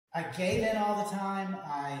I gave in all the time.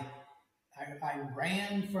 I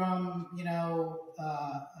ran from,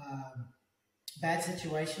 bad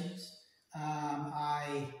situations.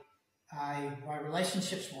 My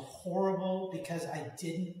relationships were horrible because I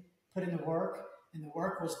didn't put in the work, and the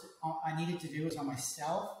work was I needed to do was on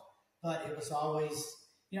myself. But it was always,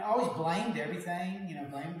 I always blamed everything.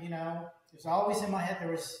 It was always in my head.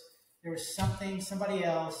 There was somebody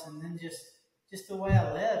else, and then just the way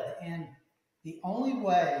I lived. And the only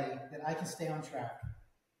way that I can stay on track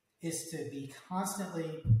is to be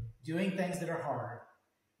constantly doing things that are hard,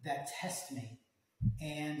 that test me,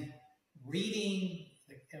 and reading,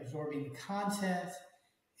 absorbing the content,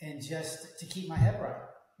 and just to keep my head right.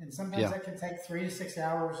 And sometimes that can take 3 to 6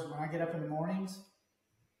 hours when I get up in the mornings.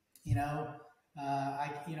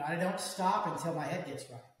 I don't stop until my head gets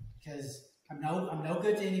right, because I'm no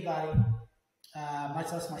good to anybody,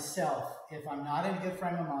 much less myself, if I'm not in a good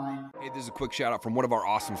frame of mind. Hey, this is a quick shout out from one of our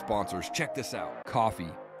awesome sponsors. Check this out.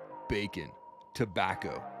 Coffee, bacon,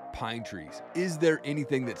 tobacco, pine trees. Is there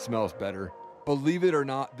anything that smells better? Believe it or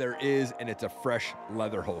not, there is, and it's a fresh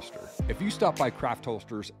leather holster. If you stop by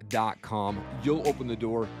craftholsters.com, you'll open the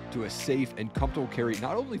door to a safe and comfortable carry,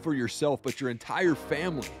 not only for yourself, but your entire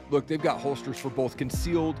family. Look, they've got holsters for both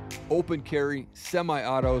concealed, open carry,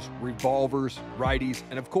 semi-autos, revolvers, righties,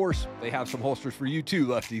 and of course, they have some holsters for you too,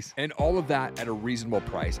 lefties. And all of that at a reasonable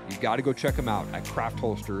price. You gotta go check them out at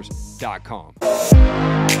craftholsters.com.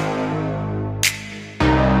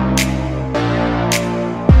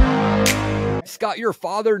 Scott, you're a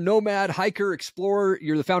father, nomad, hiker, explorer.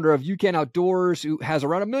 You're the founder of UcanOutdoors, who has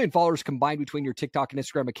around 1 million followers combined between your TikTok and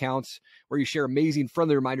Instagram accounts, where you share amazing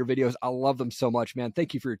friendly reminder videos. I love them so much, man.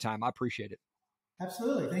 Thank you for your time. I appreciate it.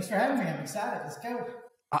 Absolutely. Thanks for having me. I'm excited. Let's go.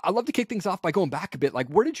 I'd love to kick things off by going back a bit. Like,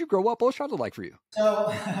 where did you grow up? What was childhood like for you? So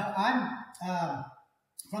I'm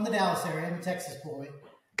from the Dallas area. I'm a Texas boy.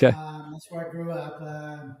 Okay. That's where I grew up.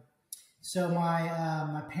 So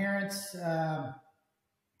my parents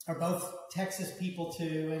are both Texas people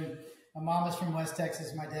too, and my mom is from West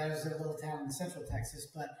Texas. My dad is a little town in Central Texas,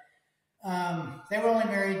 but they were only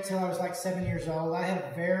married till I was like 7 years old. I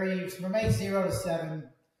had from age 0 to 7.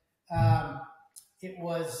 It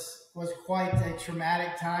was quite a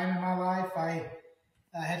traumatic time in my life. I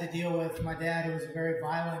had to deal with my dad, who was a very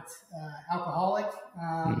violent alcoholic,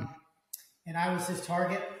 and I was his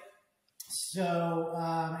target. So,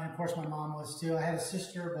 and of course my mom was too. I had a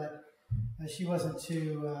sister, but she wasn't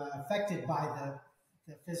too affected by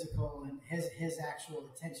the physical and his actual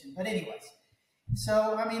attention. But anyways,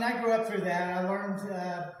 so, I grew up through that. I learned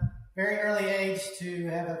very early age to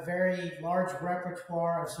have a very large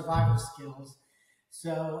repertoire of survival skills.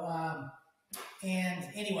 So, and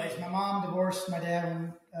anyways, my mom divorced my dad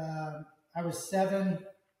when I was 7.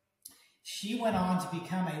 She went on to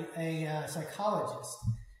become a psychologist.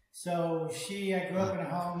 So I grew up in a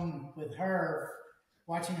home with her,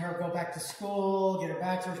 watching her go back to school, get her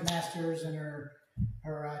bachelor's, master's, and her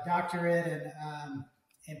doctorate,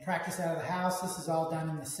 and practice out of the house. This is all done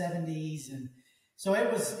in the 70s, and so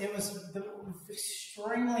it was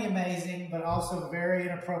extremely amazing, but also very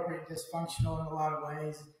inappropriate, dysfunctional in a lot of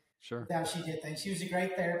ways. Sure. How she did things. She was a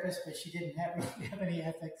great therapist, but she didn't really have any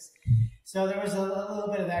ethics. So there was a little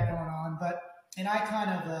bit of that going on, and I kind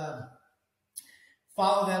of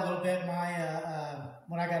followed that a little bit.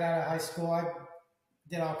 When I got out of high school, I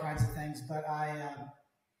did all kinds of things, but I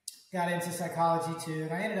got into psychology too,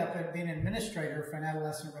 and I ended up being an administrator for an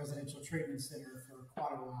adolescent residential treatment center for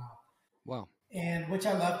quite a while. Wow. And which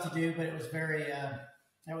I love to do, but it was very,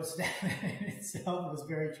 that was in itself was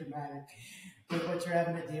very traumatic with what you're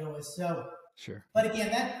having to deal with. So, sure. But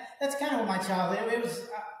again, that's kind of what my childhood, it was,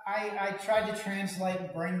 I tried to translate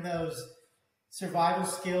and bring those survival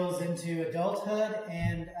skills into adulthood,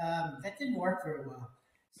 and that didn't work very well.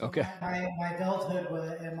 So okay. My adulthood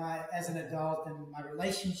as an adult, and my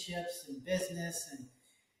relationships and business and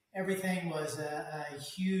everything was a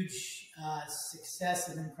huge success,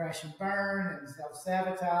 and then crash and burn and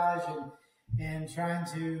self-sabotage and trying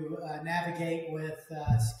to navigate with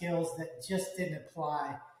skills that just didn't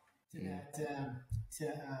apply to that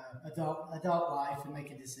adult life and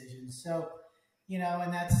making decisions. So,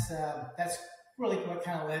 and that's really what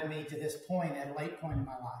kind of led me to this point at a late point in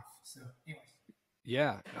my life. So anyways.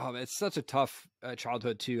 Yeah. It's such a tough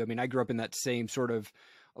childhood too. I grew up in that same sort of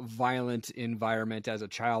violent environment as a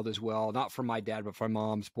child as well. Not from my dad, but from my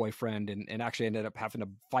mom's boyfriend, and actually ended up having to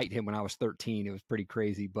fight him when I was 13. It was pretty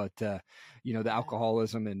crazy, but the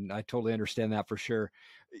alcoholism, and I totally understand that for sure.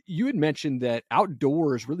 You had mentioned that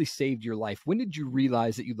outdoors really saved your life. When did you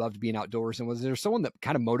realize that you loved being outdoors? And was there someone that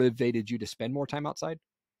kind of motivated you to spend more time outside?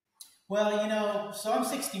 Well, so I'm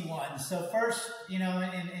 61. So first,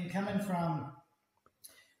 and coming from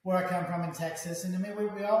where I come from in Texas, and I mean,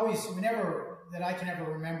 we never, that I can ever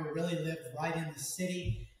remember, really lived right in the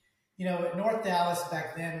city. North Dallas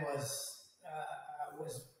back then was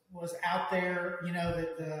out there. I don't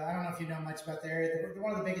know if you know much about the area.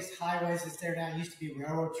 One of the biggest highways that's there now used to be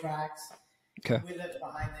railroad tracks. Okay. We lived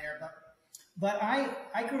behind there, but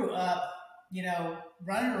I grew up,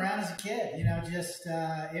 running around as a kid,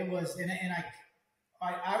 it was, and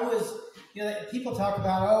I was, people talk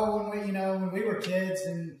about, when we were kids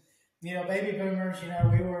and, baby boomers,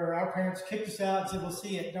 our parents kicked us out and said, we'll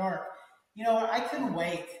see you at dark. I couldn't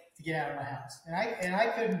wait to get out of my house, and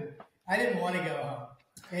I didn't want to go home.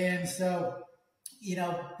 And so,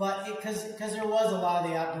 but because there was a lot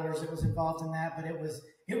of the outdoors that was involved in that, but it was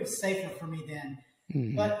safer for me then.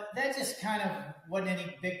 Mm-hmm. But that just kind of wasn't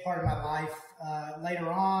any big part of my life. Later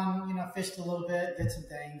on, fished a little bit, did some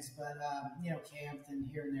things, but, camped and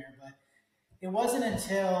here and there. But it wasn't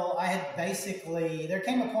until I had there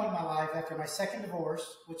came a point in my life after my second divorce,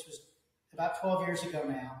 which was about 12 years ago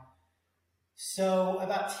now. So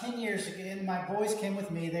about 10 years ago, and my boys came with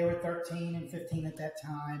me. They were 13 and 15 at that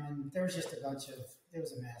time, and there was just it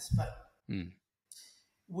was a mess. But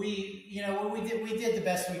we did the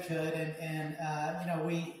best we could, and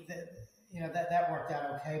that worked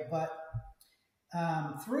out okay. But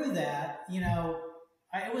through that,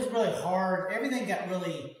 it was really hard. Everything got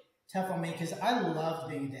really tough on me because I loved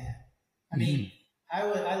being a dad. I mean, I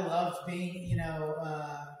loved being,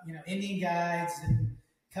 Indian guides and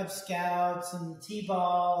Cub Scouts and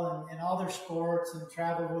T-ball and all their sports, and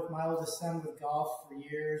traveled with my oldest son with golf for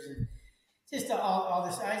years, and just all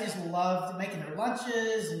this. I just loved making their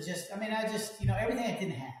lunches and everything I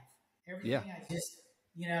didn't have. Everything I just,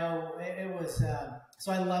 it was,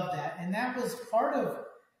 so I loved that. And that was part of,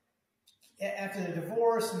 after the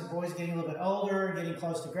divorce and the boys getting a little bit older, getting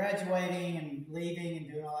close to graduating and leaving and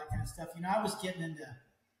doing all that kind of stuff, I was getting into a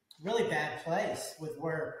really bad place with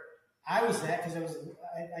where I was at, because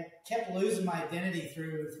I kept losing my identity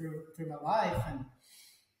through my life, and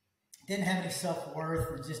didn't have any self-worth,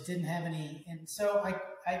 and just didn't have any. And so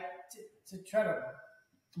to try to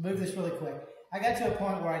move this really quick, I got to a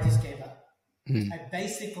point where I just gave up. Mm-hmm. I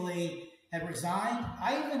basically had resigned.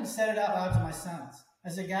 I even said it out loud to my sons. I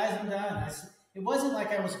said, guys, I'm done. It wasn't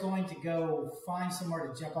like I was going to go find somewhere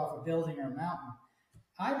to jump off a building or a mountain.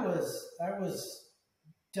 I was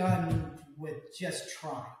done with just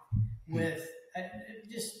trying. And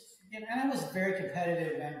I was very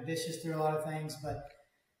competitive and ambitious through a lot of things, but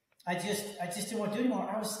I just didn't want to do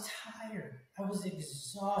anymore. I was tired. I was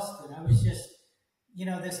exhausted. I was just,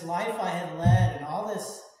 this life I had led and all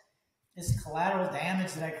this collateral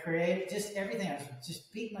damage that I created, just everything. I was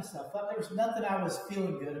just beating myself up. There was nothing I was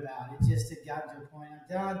feeling good about. It just had gotten to a point.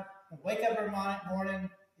 I'm done. I wake up every morning.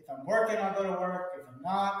 If I'm working, I'll go to work. If I'm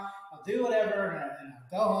not, I'll do whatever, and I'll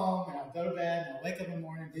go home, and I'll go to bed, and I'll wake up in the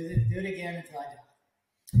morning and do it again until I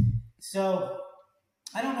die. So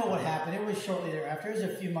I don't know what happened. It was shortly thereafter. It was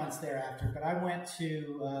a few months thereafter, but I went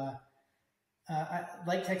to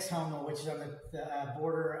Lake Texoma, which is on the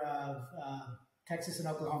border of Texas and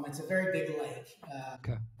Oklahoma. It's a very big lake,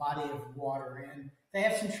 body of water, and they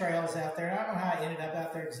have some trails out there. I don't know how I ended up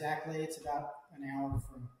out there exactly. It's about an hour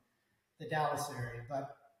from the Dallas area, but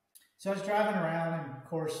so I was driving around, and of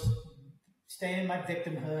course, staying in my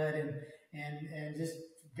victimhood and just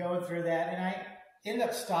going through that. And I ended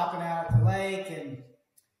up stopping out at the lake, and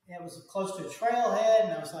it was close to a trailhead,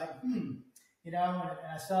 and I was like, and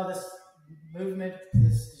I saw this movement,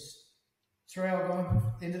 this trail going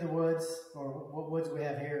into the woods, or what woods we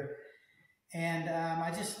have here. And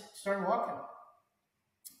I just started walking.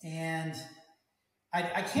 And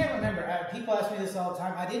I can't remember. People ask me this all the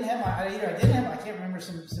time. I can't remember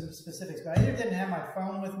some specifics, but I either didn't have my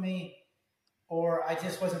phone with me, or I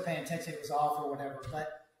just wasn't paying attention. It was off or whatever. But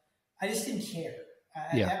I just didn't care.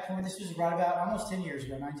 At that point, this was right about almost 10 years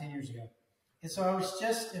ago, 9, 10 years ago. And so I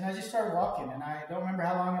just started walking, and I don't remember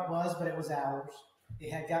how long it was, but it was hours.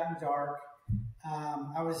 It had gotten dark.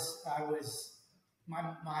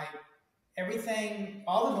 My everything,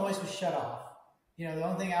 all the noise was shut off. The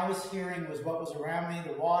only thing I was hearing was what was around me,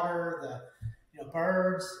 the water, the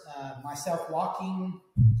birds, myself walking.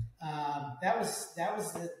 That was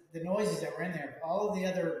the noises that were in there. All of the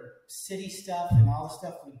other city stuff and all the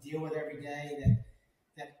stuff we deal with every day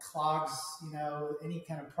that clogs, any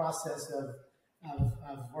kind of process of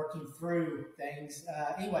working through things.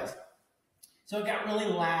 Anyways, so it got really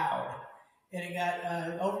loud, and it got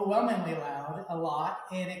overwhelmingly loud, a lot,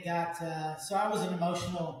 and it got so I was an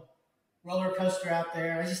emotional roller coaster out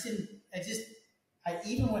there. I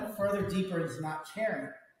even went further deeper into not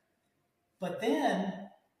caring. But then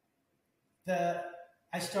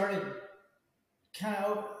I started kind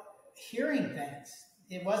of hearing things.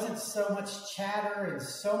 It wasn't so much chatter and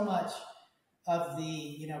so much of the,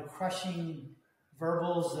 you know, crushing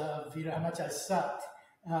verbals of, you know, how much I sucked.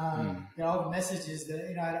 You know, all the messages that,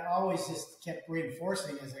 you know, I'd always just kept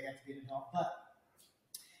reinforcing as I got to be an adult. But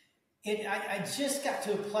I just got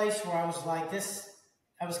to a place where I was like this,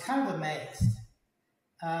 I was kind of amazed.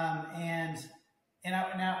 Now,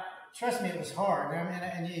 trust me, it was hard. I mean,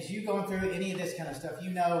 and as you going through any of this kind of stuff,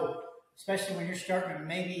 you know, especially when you're starting to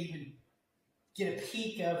maybe even get a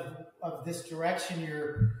peek of this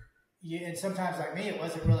direction, and sometimes like me, it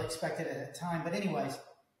wasn't really expected at the time. But anyways,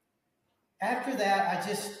 after that,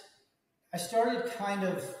 I started kind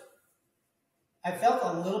of, I felt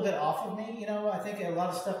a little bit off of me, you know. I think a lot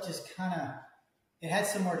of stuff just kind of, it had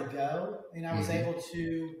somewhere to go, and I was able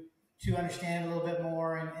to understand a little bit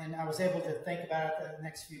more, and I was able to think about it the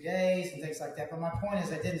next few days and things like that. But my point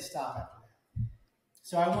is, I didn't stop after that.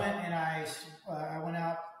 So I went and I went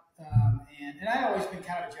out, and I'd always been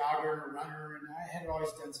kind of a jogger or a runner, and I had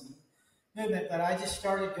always done some movement, but I just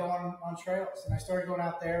started going on trails, and I started going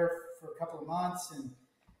out there for a couple of months,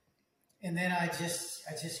 and then I just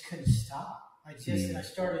couldn't stop. And I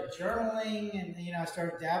started journaling, and, you know, I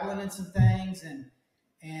started dabbling in some things, and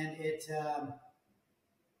it,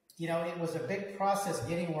 you know, it was a big process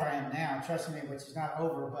getting where I am now, trust me, which is not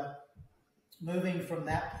over, but moving from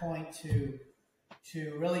that point to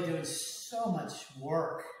really doing so much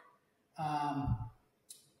work.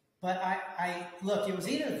 But I look, it was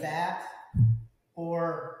either that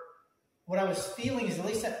or what I was feeling is, at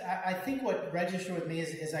least I think what registered with me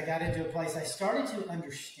is I got into a place, I started to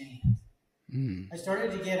understand. I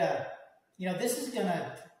started to get you know, this is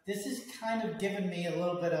kind of giving me a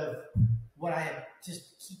little bit of what I had just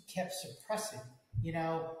kept suppressing, you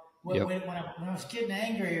know, when I was getting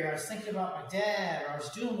angry, or I was thinking about my dad, or I was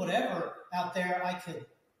doing whatever out there, I could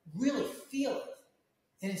really feel it.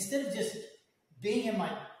 And instead of just being in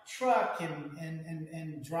my truck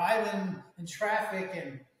and driving in traffic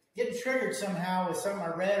and getting triggered somehow with something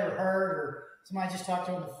I read or heard, or somebody I just talked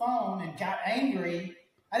to on the phone and got angry,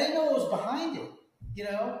 I didn't know what was behind it. You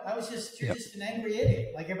know, I was just, you're just an angry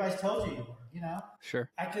idiot, like everybody's told you were, you know? Sure.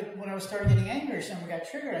 When I started getting angry or something got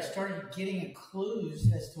triggered, I started getting clues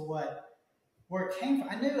as to where it came from.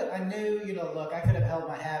 I knew, you know, look, I could have held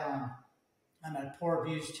my hat on a poor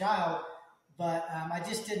abused child, but I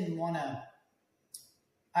just didn't want to,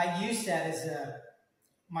 I used that as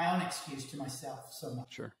my own excuse to myself so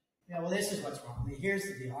much. Sure. You know, well, this is what's wrong with me. Here's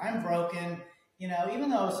the deal. I'm broken. You know, even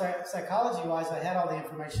though psychology-wise, I had all the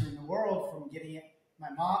information in the world from getting it, my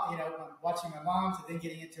mom, you know, watching my mom, to then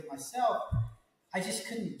getting into myself, I just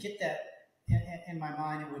couldn't get that in my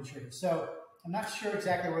mind. It would trigger. So I'm not sure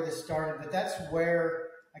exactly where this started, but that's where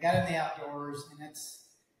I got in the outdoors,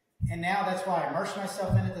 and now that's why I immerse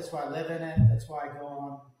myself in it. That's why I live in it. That's why I go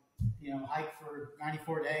on, you know, hike for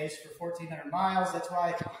 94 days for 1,400 miles. That's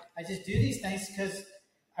why I just do these things, because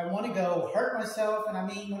I want to go hurt myself. And I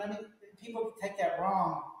mean, people take that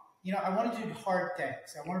wrong. You know, I want to do hard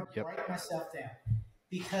things. I want to break myself down,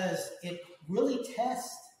 because it really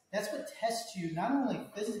tests. That's what tests you, not only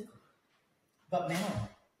physically, but mentally.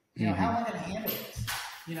 You know, how am I going to handle this?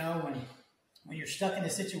 You know, when you're stuck in a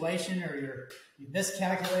situation, or you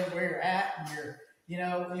miscalculate where you're at, and you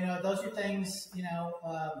know, those are things, you know,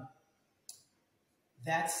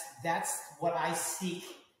 that's what I seek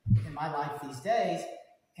in my life these days.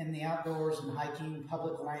 In the outdoors and hiking,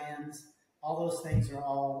 public lands, all those things are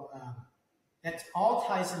all, that all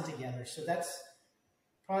ties in together. So that's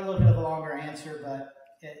probably a little bit of a longer answer, but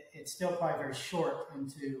it's still probably very short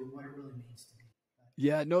into what it really means to me.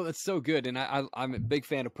 Yeah, no, that's so good. And I'm a big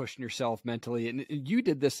fan of pushing yourself mentally. And you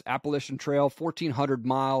did this Appalachian Trail, 1,400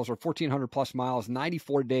 miles or 1,400 plus miles,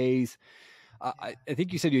 94 days. I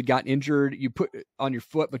think you said you had gotten injured, you put on your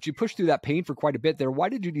foot, but you pushed through that pain for quite a bit there. Why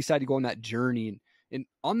did you decide to go on that journey? And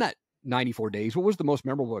on that 94 days, what was the most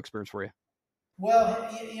memorable experience for you? Well,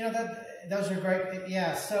 you know, those are great.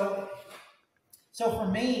 Yeah. So for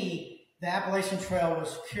me, the Appalachian Trail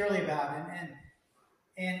was purely about it.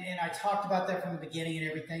 And I talked about that from the beginning and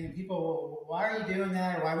everything. And people, well, why are you doing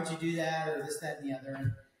that? Or why would you do that? Or this, that, and the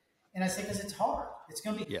other. And I said, because it's hard. It's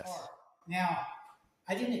going to be hard. Now,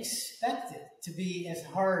 I didn't expect it to be as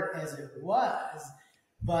hard as it was,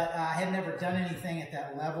 but I had never done anything at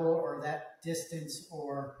that level or that distance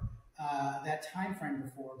or that time frame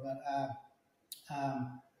before. But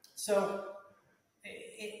so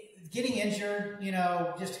getting injured, you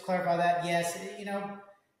know, just to clarify that, yes, you know,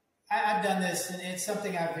 I've done this, and it's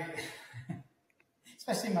something I've,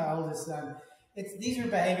 especially my oldest son. These are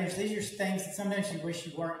behaviors, these are things that sometimes you wish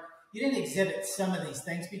you weren't you didn't exhibit some of these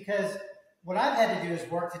things, because what I've had to do is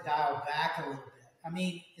work to dial back a little bit. I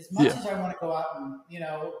mean, as much as I want to go out and,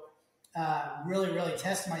 really, really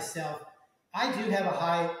test myself, I do have a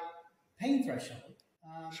high pain threshold.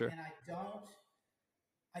 Sure. And I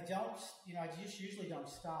just usually don't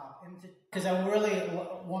stop. And because I really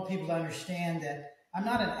want people to understand that I'm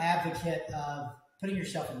not an advocate of putting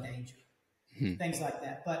yourself in danger, things like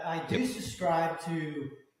that. But I do subscribe to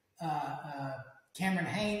Cameron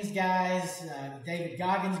Haynes guys, David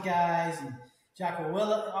Goggins guys, and Jocko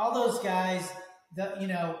Willett, all those guys that,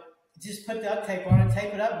 just put duct tape on it,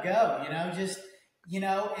 tape it up, go,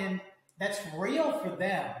 and that's real for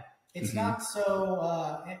them. It's not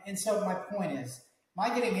so, and so my point is, my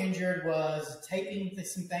getting injured was taping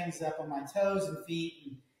some things up on my toes and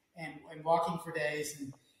feet and walking for days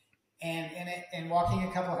and walking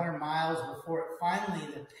a couple 100 miles before it finally,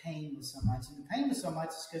 the pain was so much. And the pain was so much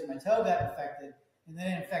is because my toe got infected, and then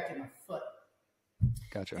it infected my foot.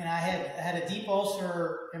 Gotcha. And I had a deep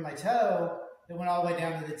ulcer in my toe that went all the way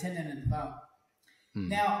down to the tendon and the bone.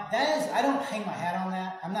 Now, I don't hang my hat on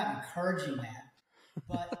that. I'm not encouraging that,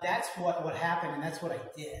 but that's what happened, and that's what I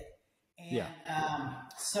did. And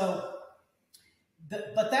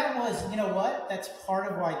but that was, that's part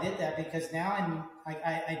of why I did that, because now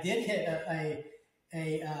I did hit a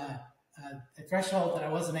threshold that I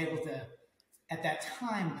wasn't able to, at that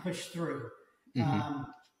time, push through.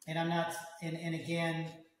 And I'm not, and again,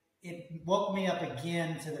 it woke me up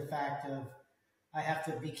again to the fact of, I have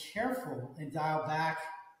to be careful and dial back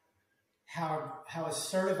how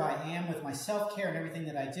assertive I am with my self-care and everything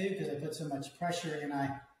that I do, because I put so much pressure, and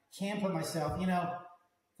I can put myself,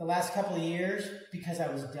 the last couple of years, because I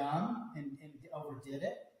was dumb and overdid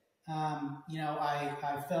it. I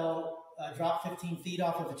dropped 15 feet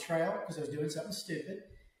off of a trail because I was doing something stupid.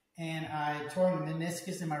 And I tore the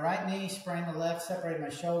meniscus in my right knee, sprained the left, separated my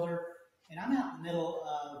shoulder. And I'm out in the middle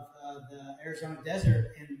of the Arizona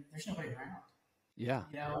desert, and there's nobody around. Yeah.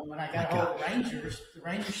 When I got hold of the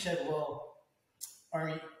Rangers said, well,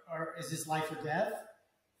 is this life or death?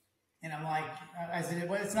 And I'm like, I said,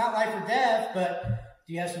 well, it's not life or death, but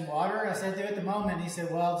do you have some water? I said, do at the moment. And he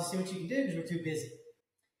said, well, just see what you can do, because we're too busy.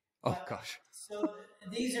 Gosh. So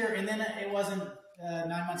these are, and then it wasn't 9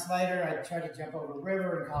 months later, I tried to jump over a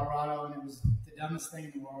river in Colorado, and it was the dumbest thing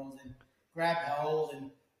in the world, and grabbed hold,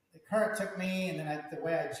 and the current took me, and then the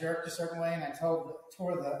way I jerked a certain way, and I tore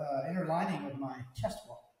the inner lining of my chest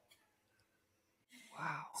wall.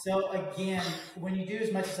 Wow. So again, when you do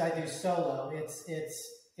as much as I do solo,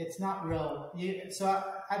 it's not real. So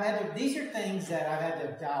I've had to, these are things that I've had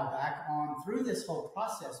to dial back on through this whole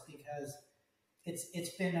process, because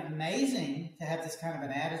it's been amazing to have this kind of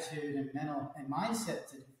an attitude and mental and mindset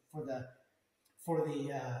for the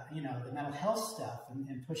the mental health stuff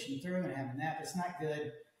and pushing through and having that. It's not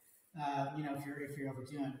good, if you're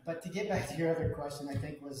overdoing it. But to get back to your other question, I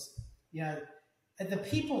think was, the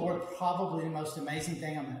people were probably the most amazing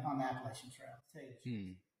thing on the Appalachian Trail. To tell you the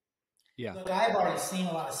truth. Yeah. Look, I've already seen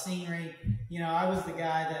a lot of scenery. I was the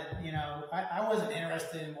guy that, I wasn't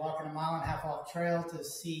interested in walking a 1.5 mile off trail to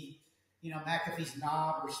see, McAfee's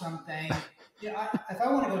Knob or something. If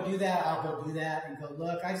I want to go do that, I'll go do that and go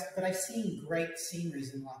look. But I've seen great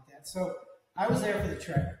sceneries and like that. So I was there for the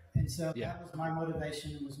trail. And so that was my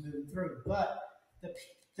motivation and was moving through. But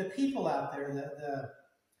the people out there,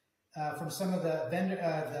 from some of the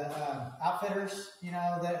outfitters,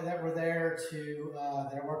 that were there, to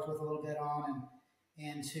that I worked with a little bit on,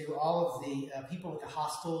 and to all of the people with the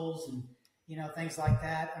hostels and things like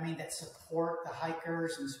that. I mean, that support the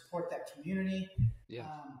hikers and support that community. Yeah,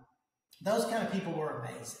 those kind of people were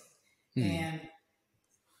amazing. And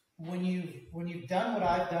when you've done what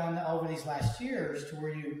I've done over these last years, to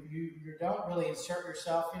where you don't really insert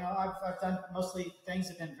yourself. I've done mostly things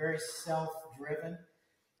that have been very self-driven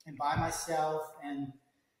and by myself and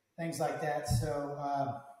things like that. So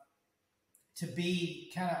to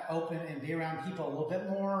be kind of open and be around people a little bit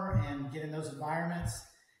more and get in those environments,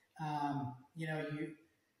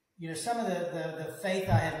 some of the faith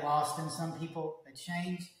I had lost in some people had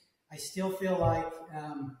changed. I still feel like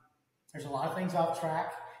there's a lot of things off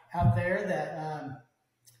track out there that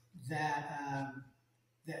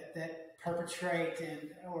perpetrate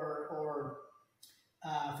or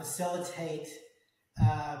facilitate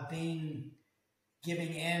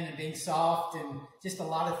giving in and being soft, and just a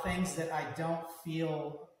lot of things that I don't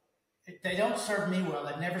feel, they don't serve me well.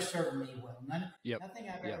 They've never served me well. Nothing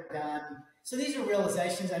I've ever done. So these are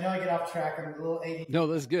realizations. I know I get off track. I'm a little 80. No,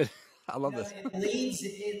 that's good. I love this. It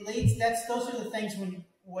leads. Those are the things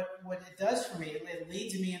what it does for me. It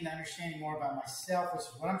leads me into understanding more about myself, which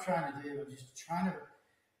is what I'm trying to do. I'm just trying to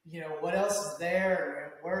what else is there,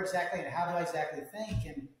 and where exactly, and how do I exactly think,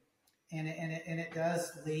 and it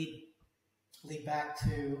does lead back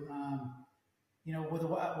to with the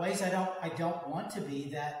ways I don't want to be,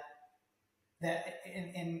 that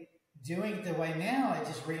in doing it the way now, it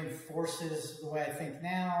just reinforces the way I think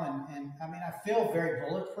now, and I mean, I feel very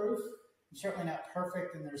bulletproof. I'm certainly not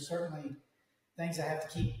perfect, and there's certainly things I have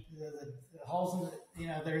to keep the holes in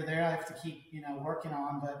the, that are there. I have to keep working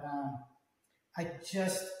on, but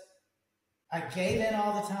I gave in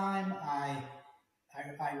all the time. I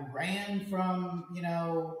ran from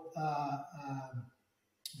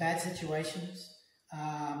bad situations.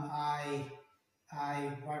 My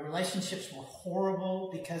relationships were horrible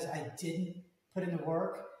because I didn't put in the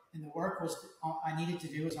work, and the work I needed to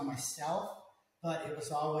do was on myself. But it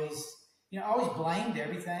was always, I always blamed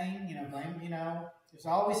everything. It was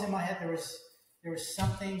always in my head. There was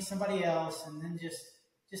somebody else, and then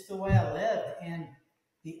just the way I lived. And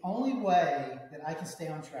the only way that I can stay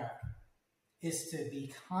on track is to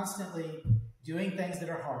be constantly doing things that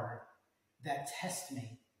are hard, that test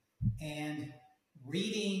me, and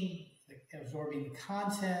reading, absorbing the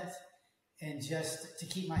content, and just to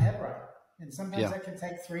keep my head right. And sometimes that can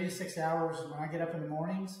take 3 to 6 hours when I get up in the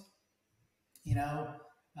mornings.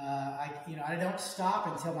 I don't stop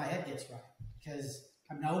until my head gets right, because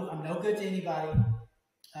I'm no good to anybody,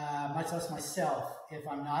 much less myself, if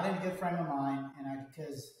I'm not in a good frame of mind. And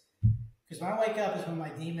because when I wake up is when my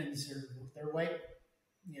demons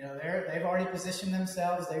they've already positioned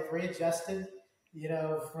themselves, they've readjusted,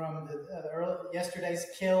 from yesterday's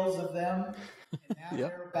kills of them, and now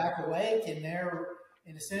they're back awake, and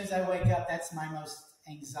as soon as I wake up, that's my most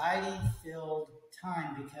anxiety-filled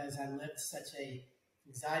time, because I lived such a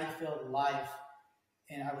anxiety-filled life,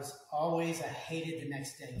 and I hated the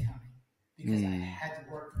next day coming, because I had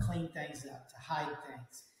to work to clean things up, to hide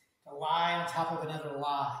things, to lie on top of another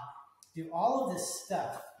lie, do all of this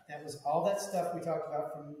stuff. That was all that stuff we talked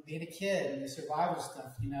about from being a kid, and the survival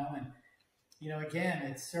stuff, and again,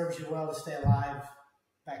 it serves you well to stay alive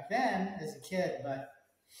back then as a kid, but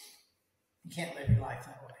you can't live your life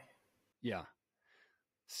that way. Yeah.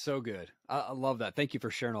 So good. I love that. Thank you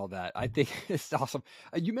for sharing all that. I think it's awesome.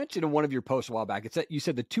 You mentioned in one of your posts a while back, it's that you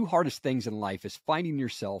said the 2 hardest things in life is finding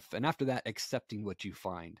yourself, and after that, accepting what you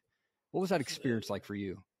find. What was that experience like for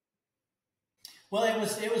you? Well, it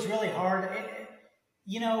was really hard.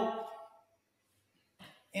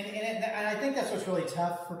 And I think that's what's really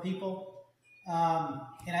tough for people.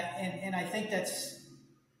 And I think that's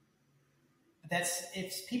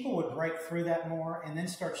if people would break through that more and then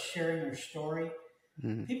start sharing their story.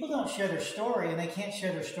 Mm-hmm. People don't share their story, and they can't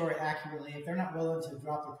share their story accurately if they're not willing to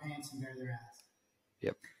drop their pants and bare their ass.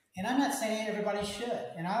 Yep. And I'm not saying everybody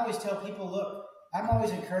should. And I always tell people, look, I'm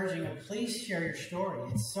always encouraging them, please share your story.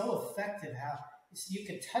 It's so effective how you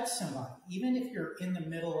could touch somebody, even if you're in the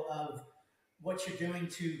middle of what you're doing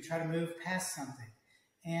to try to move past something.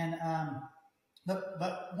 And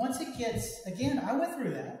but once it gets, again, I went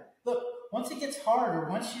through that. Look, once it gets harder,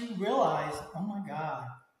 once you realize, oh my God,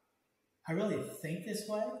 I really think this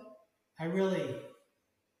way. I really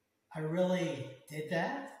did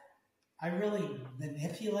that. I really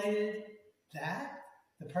manipulated that.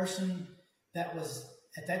 The person that was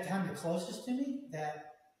at that time the closest to me, that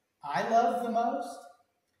I loved the most,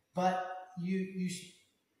 but you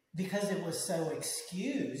because it was so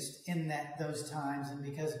excused in those times, and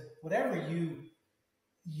because whatever you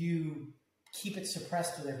keep it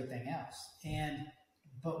suppressed with everything else.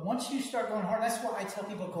 But once you start going hard, that's why I tell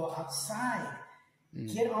people, go outside,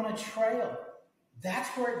 get on a trail. That's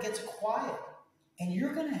where it gets quiet. And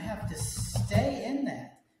you're going to have to stay in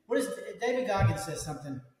that. David Goggins says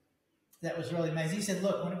something that was really amazing. He said,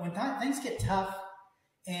 look, when things get tough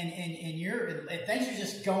and things are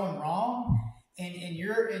just going wrong, and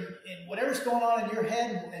you're in whatever's going on in your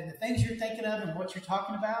head and the things you're thinking of and what you're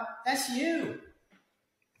talking about, that's you.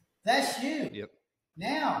 That's you. Yep.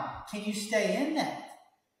 Now, can you stay in that?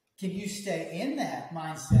 Can you stay in that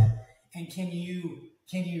mindset? And can you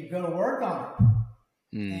go to work on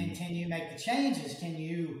it? And can you make the changes? Can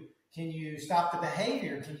you stop the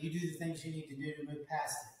behavior? Can you do the things you need to do to move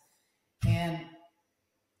past it? And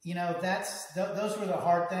those were the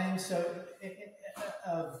hard things. So,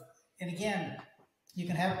 and again, you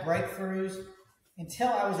can have breakthroughs. Until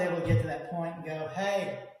I was able to get to that point and go,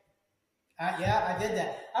 hey, I did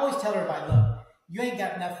that. I always tell everybody, look, you ain't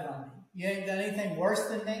got nothing on me. You ain't done anything worse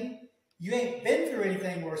than me. You ain't been through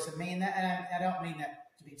anything worse than me. And I don't mean that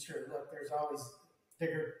to be true. Look, there's always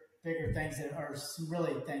bigger things that are some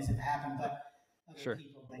really things that happen, but other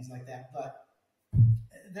people, things like that. But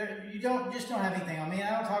you just don't have anything on me.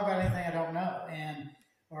 I don't talk about anything I don't know. And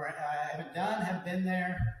or I haven't been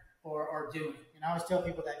there, or doing. And I always tell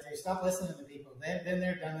people that too. Stop listening to people. They haven't been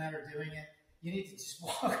there, done that, or doing it. You need to just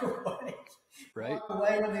walk away. Right. Walk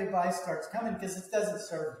away when the advice starts coming, because it doesn't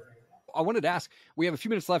serve you very well. I wanted to ask, we have a few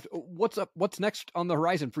minutes left. What's up? What's next on the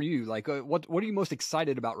horizon for you? Like, what are you most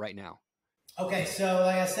excited about right now? Okay, so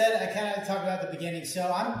like I said, I kind of talked about at the beginning.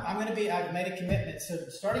 So I've made a commitment. So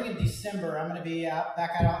starting in December, I'm going to be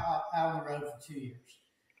back out on the road for 2 years.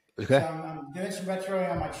 Okay. So I'm doing some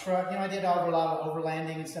retroing on my truck. I did a lot of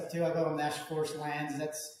overlanding and stuff too. I go on national forest lands.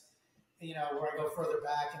 That's, where I go further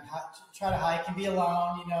back and try to hike and be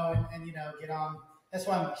alone, and get on. That's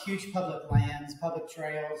why I'm huge public lands, public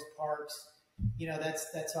trails, parks.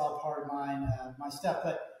 That's all part of my stuff.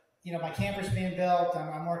 But my camper's being built.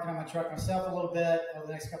 I'm working on my truck myself a little bit over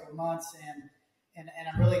the next couple of months, and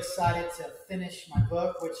I'm really excited to finish my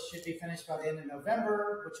book, which should be finished by the end of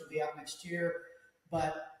November, which will be out next year.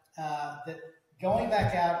 But going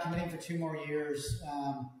back out, committing for 2 more years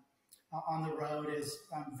on the road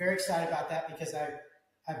I'm very excited about that, because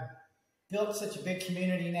I've built such a big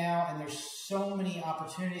community now, and there's so many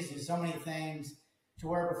opportunities and so many things, to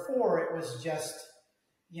where before it was just,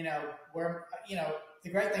 the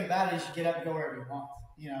great thing about it is you get up and go wherever you want.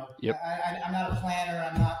 Yep. I'm not a planner.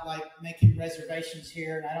 I'm not like making reservations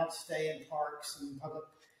here, and I don't stay in parks and public,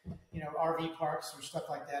 RV parks or stuff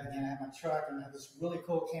like that. Again, I have my truck and I have this really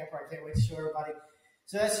cool camper. I can't wait to show everybody.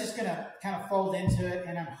 So that's just going to kind of fold into it,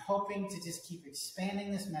 and I'm hoping to just keep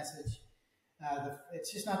expanding this message.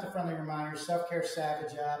 It's just not the friendly reminder, self-care,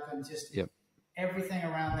 savage up, and just everything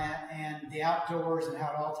around that, and the outdoors and how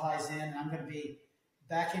it all ties in. And I'm going to be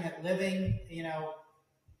back in it living.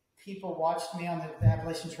 People watched me on the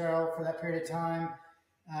Appalachian Trail for that period of time.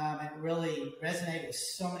 It really resonated with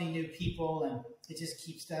so many new people, and it just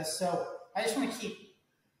keeps us. So I just want to keep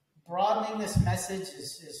broadening this message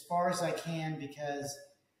as far as I can, because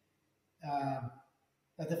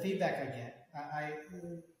of the feedback I get,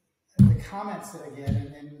 the comments that I get,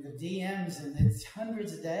 and the DMs, and it's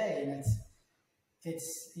hundreds a day, and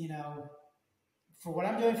it's for what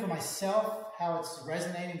I'm doing for myself, how it's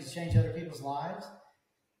resonating to change other people's lives.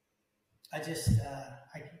 I just,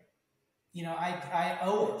 I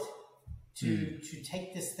owe it to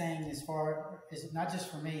take this thing as far as, not just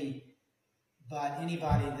for me, but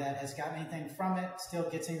anybody that has gotten anything from it, still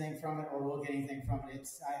gets anything from it, or will get anything from it.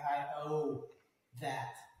 I owe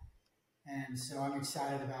that. And so I'm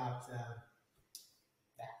excited about that.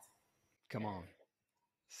 Come on.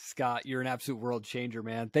 Scott, you're an absolute world changer,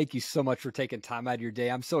 man. Thank you so much for taking time out of your day.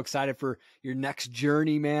 I'm so excited for your next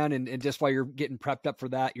journey, man. And just while you're getting prepped up for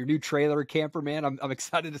that, your new trailer camper, man, I'm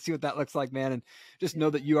excited to see what that looks like, man. And just know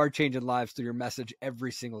that you are changing lives through your message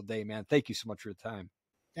every single day, man. Thank you so much for your time.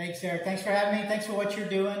 Thanks, Eric. Thanks for having me. Thanks for what you're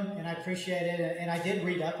doing. And I appreciate it. And I did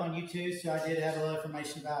read up on you too. So I did have a little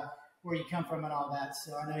information about where you come from and all that.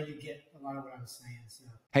 So I know you get a lot of what I was saying. So.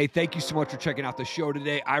 Hey, thank you so much for checking out the show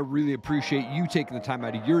today. I really appreciate you taking the time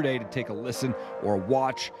out of your day to take a listen or a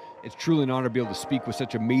watch. It's truly an honor to be able to speak with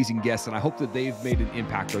such amazing guests, and I hope that they've made an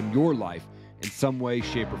impact on your life in some way,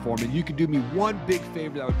 shape, or form. And you can do me one big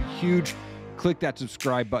favor that would be huge. Click that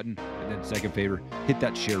subscribe button, and then second favor, hit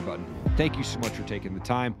that share button. Thank you so much for taking the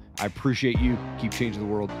time. I appreciate you. Keep changing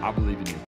the world. I believe in you.